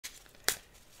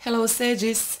Hello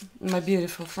Sages, my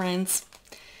beautiful friends.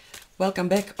 Welcome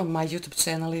back on my YouTube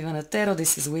channel Ivana Tarot.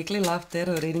 This is weekly love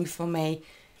tarot reading for May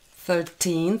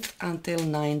 13th until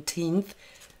 19th,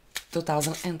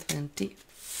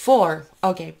 2024.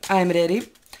 Okay, I'm ready.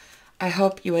 I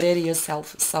hope you are ready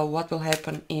yourself. So what will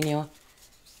happen in your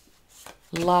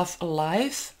love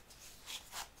life?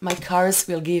 My cards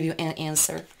will give you an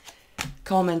answer.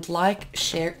 Comment, like,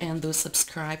 share and do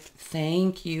subscribe.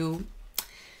 Thank you.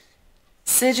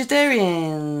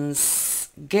 Sagittarians,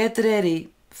 get ready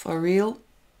for real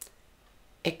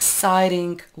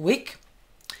exciting week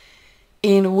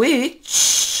in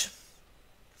which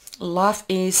love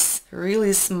is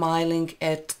really smiling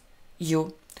at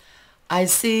you. I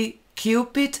see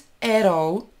Cupid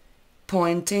arrow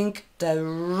pointing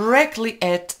directly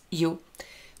at you.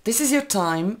 This is your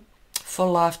time for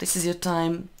love. This is your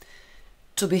time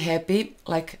to be happy,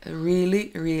 like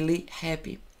really, really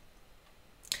happy.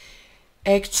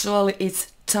 Actually,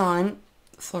 it's time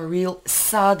for real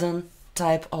sudden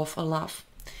type of a love.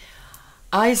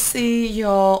 I see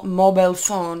your mobile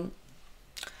phone.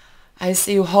 I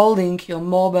see you holding your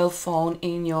mobile phone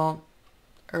in your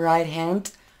right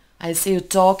hand. I see you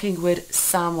talking with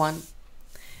someone.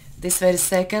 This very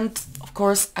second, of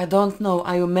course, I don't know,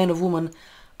 are you a man or woman?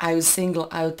 Are you single?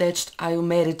 Are you attached? Are you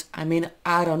married? I mean,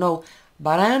 I don't know.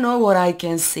 But I know what I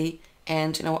can see.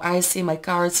 And, I see my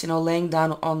cards, laying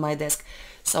down on my desk.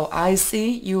 So I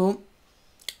see you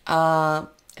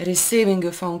receiving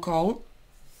a phone call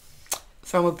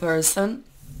from a person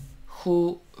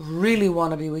who really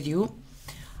want to be with you.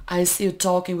 I see you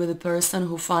talking with a person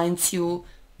who finds you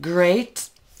great.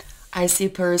 I see a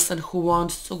person who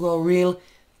wants to go real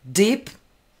deep,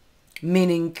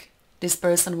 meaning this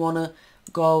person want to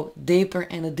go deeper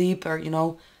and deeper,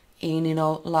 in,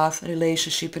 love,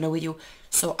 relationship, with you.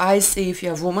 So I see, if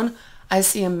you're a woman, I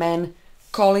see a man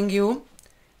calling you,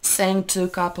 saying to a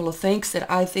couple of things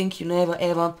that I think you never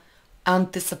ever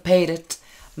anticipated.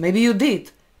 Maybe you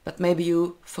did, but maybe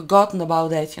you forgotten about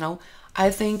that, I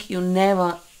think you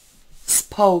never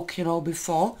spoke,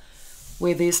 before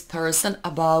with this person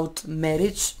about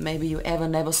marriage. Maybe you ever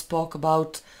never spoke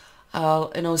about,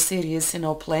 serious,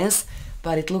 plans.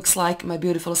 But it looks like, my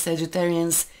beautiful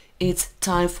Sagittarians, it's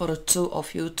time for the two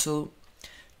of you to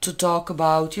talk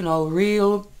about,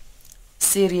 real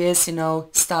serious,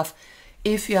 stuff.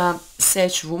 If you are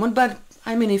Sag woman, but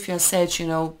I mean if you are Sag,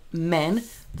 man,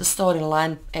 the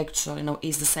storyline actually,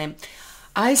 is the same.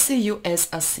 I see you as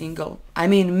a single. I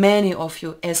mean many of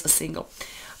you as a single.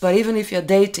 But even if you're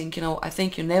dating, I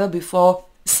think you never before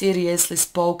seriously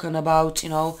spoken about,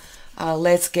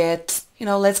 let's get,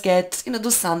 do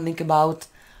something about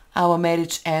our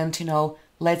marriage and,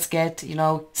 let's get,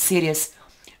 serious.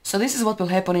 So this is what will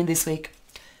happen in this week.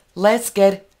 Let's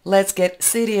get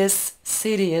serious.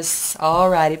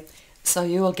 Alrighty. So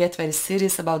you will get very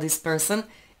serious about this person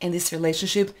and this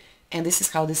relationship, and this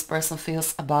is how this person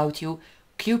feels about you.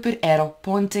 Cupid arrow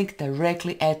pointing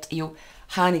directly at you.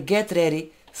 Honey, get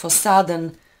ready for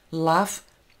sudden love.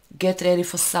 Get ready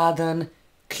for sudden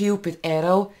Cupid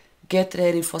arrow. Get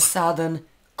ready for sudden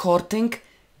courting.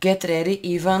 Get ready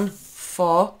even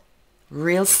for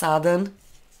real sudden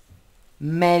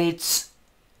marriage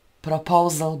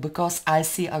proposal, because I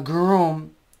see a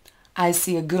groom. I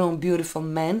see a groom, beautiful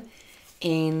man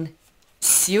in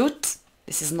suit.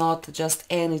 This is not just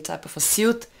any type of a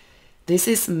suit. This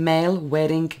is male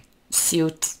wearing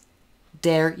suit.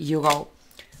 There you go.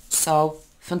 So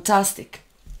fantastic,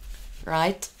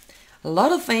 right? A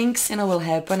lot of things, will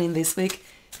happen in this week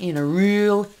in a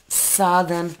real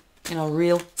sudden,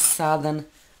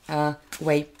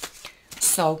 way.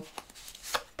 So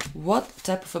what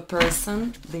type of a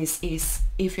person this is?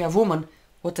 If you're a woman,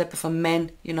 what type of a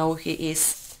man, he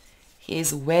is? He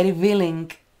is very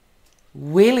willing.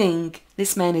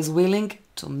 This man is willing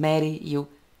to marry you.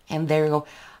 And there you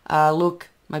go. Look,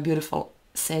 my beautiful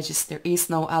Sagittarius, there is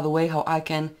no other way how I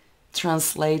can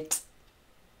translate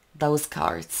those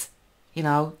cards,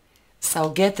 So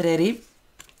get ready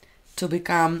to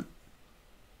become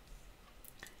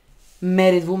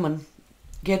married woman.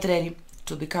 Get ready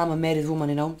to become a married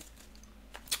woman,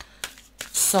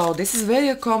 So this is very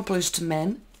accomplished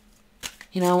man.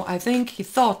 I think he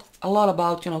thought a lot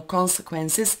about,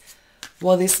 consequences,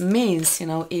 what this means,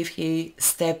 if he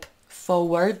step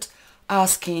forward,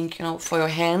 asking, for your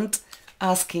hand,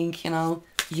 asking,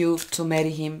 you to marry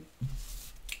him.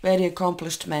 Very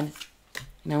accomplished man,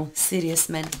 serious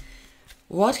man.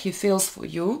 What he feels for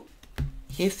you,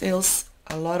 he feels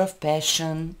a lot of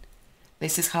passion.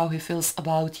 This is how he feels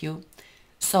about you.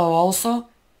 So also,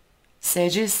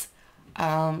 Sages,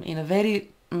 in a very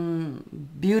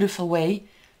beautiful way,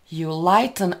 you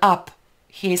lighten up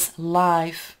his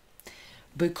life,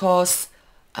 because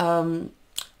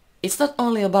it's not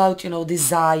only about,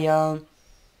 desire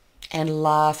and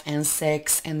love and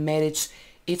sex and marriage.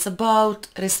 It's about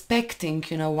respecting,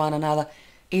 one another.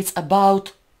 It's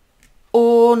about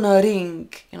honoring,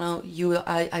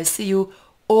 I see you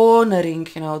honoring,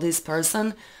 this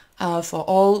person for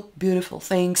all beautiful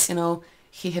things,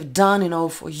 he have done,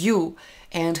 for you,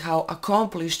 and how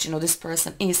accomplished, this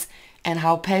person is, and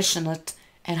how passionate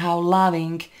and how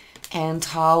loving and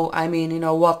how,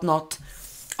 whatnot.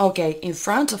 Okay, in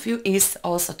front of you is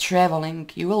also traveling.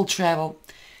 You will travel.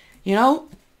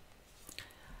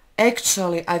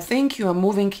 Actually, I think you are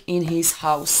moving in his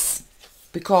house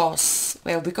because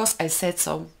I said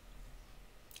so.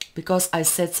 Because I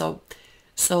said so.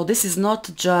 So this is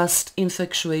not just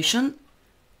infatuation.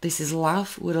 This is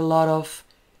love with a lot of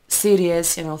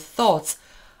serious, thoughts.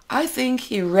 I think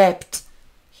he wrapped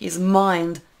his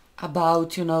mind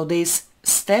about, this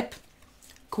step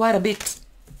quite a bit.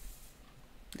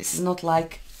 This is not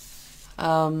like,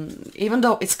 even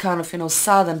though it's kind of,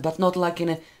 sudden, but not like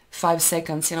in 5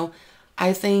 seconds,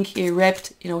 I think he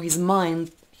wrapped, his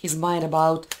mind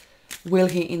about, will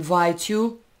he invite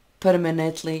you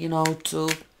permanently,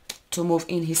 to move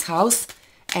in his house.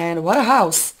 And what a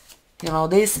house!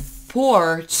 This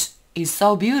porch is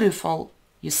so beautiful.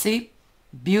 You see?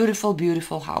 Beautiful,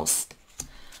 beautiful house.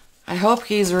 I hope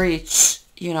he is rich,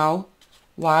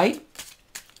 Why?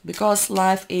 Because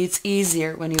life is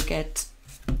easier when you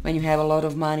have a lot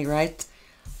of money, right?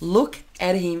 Look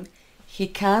at him. He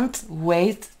can't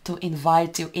wait to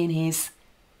invite you in his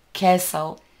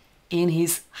castle, in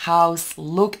his house.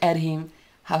 Look at him,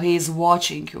 how he is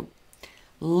watching you.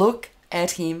 Look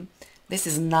at him. This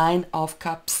is 9 of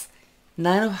Cups.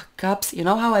 9 of Cups. You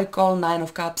know how I call 9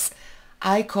 of Cups?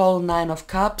 I call 9 of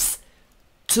Cups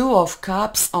 2 of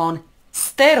Cups on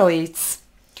steroids.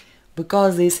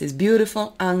 Because this is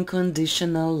beautiful,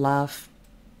 unconditional love.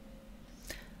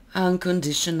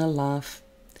 Unconditional love.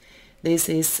 This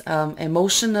is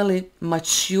emotionally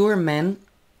mature man.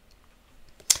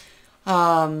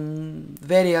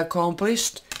 Very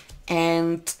accomplished.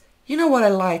 And you know what I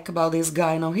like about this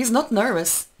guy now? He's not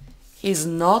nervous. He's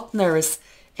not nervous.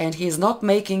 And he's not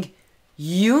making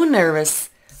you nervous.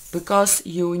 Because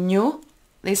you knew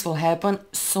this will happen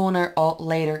sooner or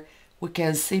later. We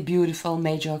can see beautiful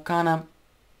Major Arcana,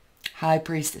 High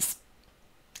Priestess.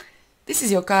 This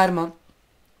is your karma.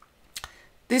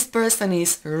 This person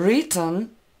is written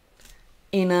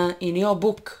in your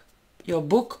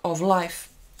book of life.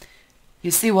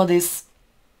 You see what this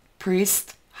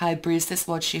priest, High Priestess,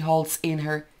 what she holds in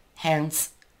her hands.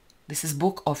 This is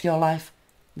book of your life.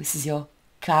 This is your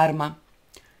karma.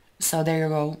 So there you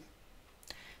go.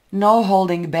 No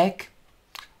holding back.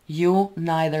 You,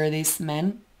 neither this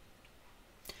man.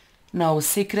 No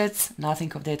secrets,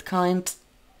 nothing of that kind.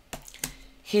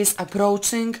 He's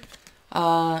approaching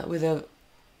with a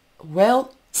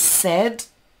well said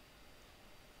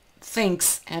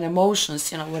things and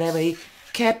emotions, whatever he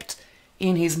kept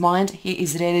in his mind, he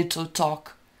is ready to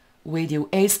talk with you.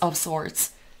 Ace of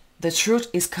Swords. The truth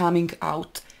is coming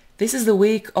out. This is the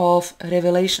week of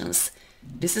revelations.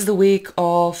 This is the week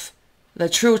of the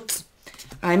truth.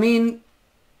 I mean,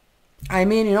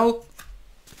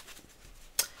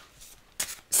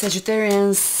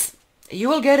 Sagittarians, you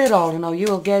will get it all, you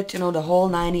will get, the whole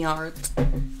 9 yards.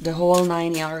 The whole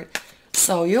 9 yards.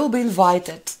 So you'll be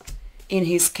invited in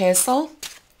his castle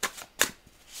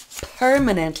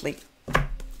permanently.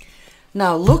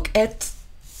 Now look at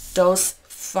those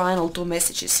final 2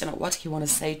 messages, what he want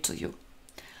to say to you.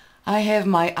 I have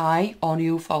my eye on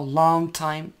you for a long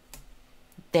time.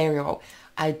 There you go.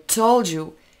 I told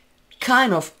you,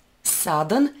 kind of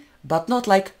sudden, but not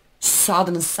like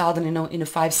sudden, in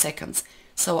 5 seconds.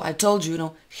 So I told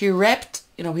you, he wrapped,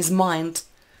 his mind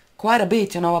quite a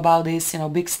bit, about this,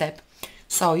 big step.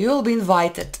 So you'll be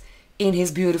invited in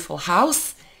his beautiful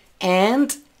house,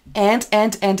 and I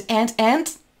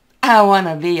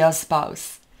wanna be your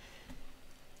spouse.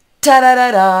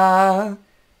 Ta-da-da-da,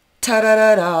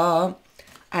 ta-da-da-da.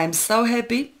 I'm so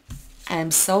happy,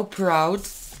 I'm so proud,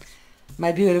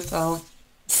 my beautiful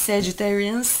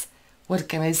Sagittarians. What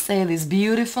can I say? This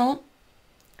beautiful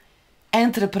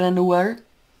entrepreneur,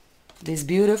 this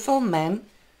beautiful man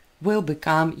will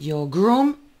become your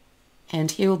groom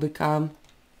and he will become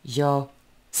your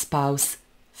spouse.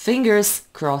 Fingers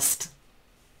crossed.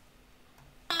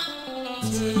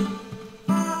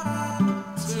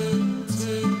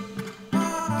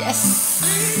 Yes!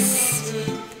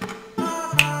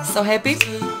 So happy?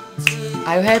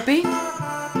 Are you happy?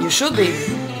 You should be.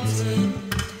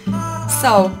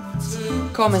 So,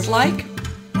 comment, like,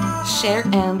 share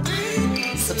and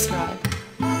subscribe.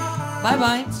 Bye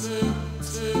bye.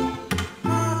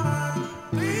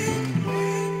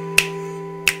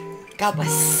 God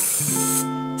bless.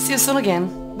 See you soon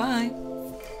again.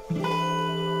 Bye.